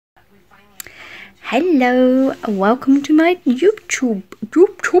Hello, welcome to my YouTube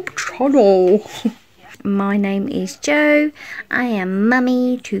channel. My name is Jo. I am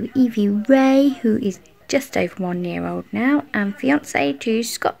mummy to Evie Ray, who is just over 1 year old now, and fiance to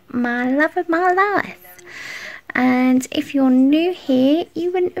Scott, my love of my life. And if you're new here,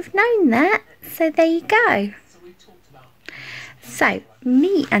 you wouldn't have known that, so there you go. So,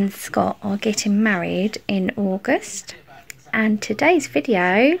 me and Scott are getting married in August, and today's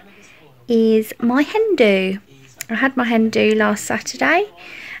video is my hen do. I had my hen do last Saturday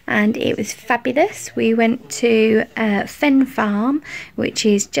and it was fabulous. We went to Fen Farm, which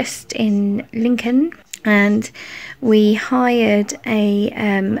is just in Lincoln, and we hired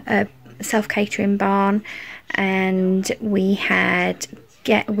a self-catering barn, and we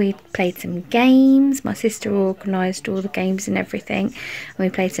played some games. My sister organised all the games and everything, and we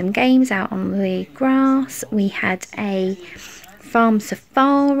played some games out on the grass. We had a farm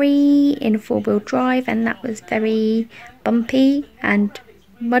safari in 4-wheel drive, and that was very bumpy and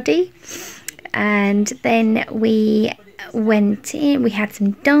muddy. And then we went in, we had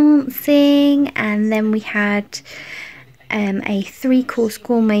some dancing, and then we had a 3-course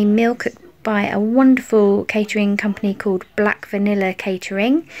gourmet meal cooked by a wonderful catering company called Black Vanilla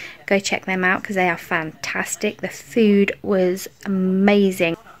Catering. Go check them out because they are fantastic. The food was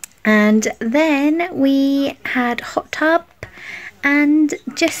amazing. And then we had hot tub and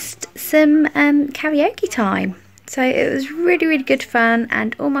just some karaoke time. So it was really good fun,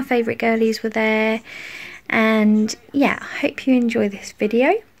 and all my favourite girlies were there. And yeah, I hope you enjoy this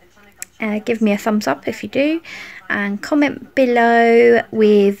video. Give me a thumbs up if you do, and comment below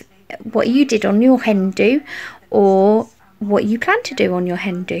with what you did on your hen do, or what you plan to do on your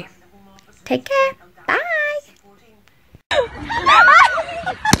hen do. Take care, bye.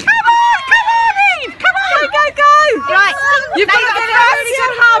 Right, you've got to get a really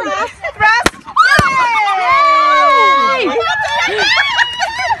good hum. Thrust.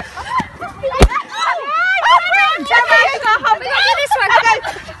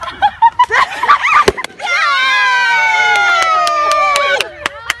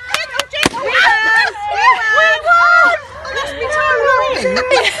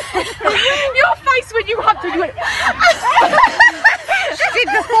 Your face when you hugged her, you went. She did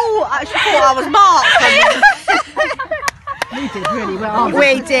the full. She thought I was marked. We did really well.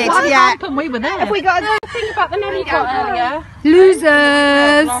 We did, yeah. And we were there. Have we got a thing about the nanny goat earlier?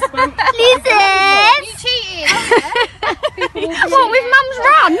 Losers! Losers! You cheated! What, with Mum's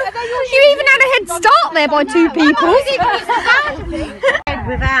run? You even had a head start there by 2 people.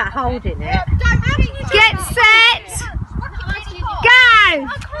 Without holding it. Get set! Go!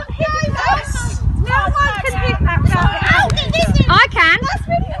 No one can hit that goat. I can.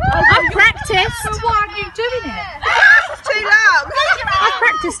 I've practiced. So why are you doing it? It's too loud. I've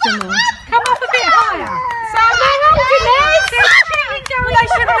practiced them all. Come up a bit higher. So they're holding it.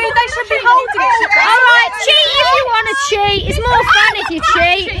 They should be holding it. Alright, cheat if you want to cheat. It's more fun if you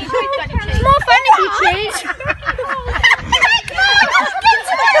cheat. It's more fun if you cheat.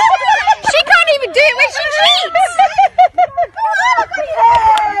 She can't even do it when she cheats.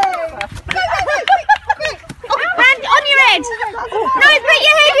 Hand on your head. No, put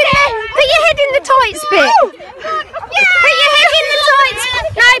your head in there. Put your head in the tights bit. Put your head in the tights.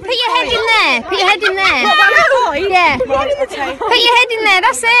 No, put your head in there. Put your head in there. Yeah. Put your head in there.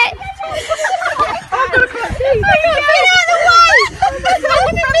 That's it.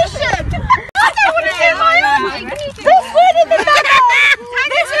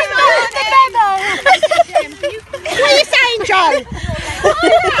 What are you saying, Joe?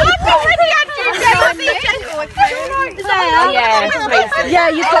 Yeah,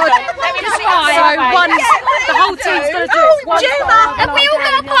 you've got to try. So once the whole team's got to do it. Have we all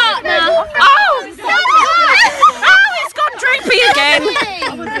got a partner? It's gone droopy again.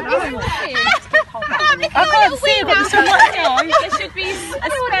 I can't see it, but there should be a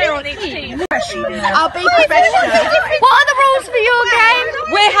spare on each team. I'll be professional. What are the rules for your game?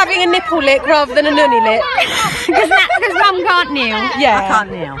 We're having a nipple lick rather than a nunny lick. Because Mum can't kneel. Yeah. I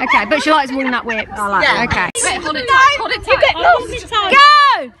can't kneel. Okay, but she likes walnut whips. I like that. Okay. Hold it tight. Hold it tight. You get lost.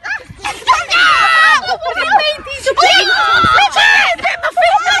 Go! What do you mean these are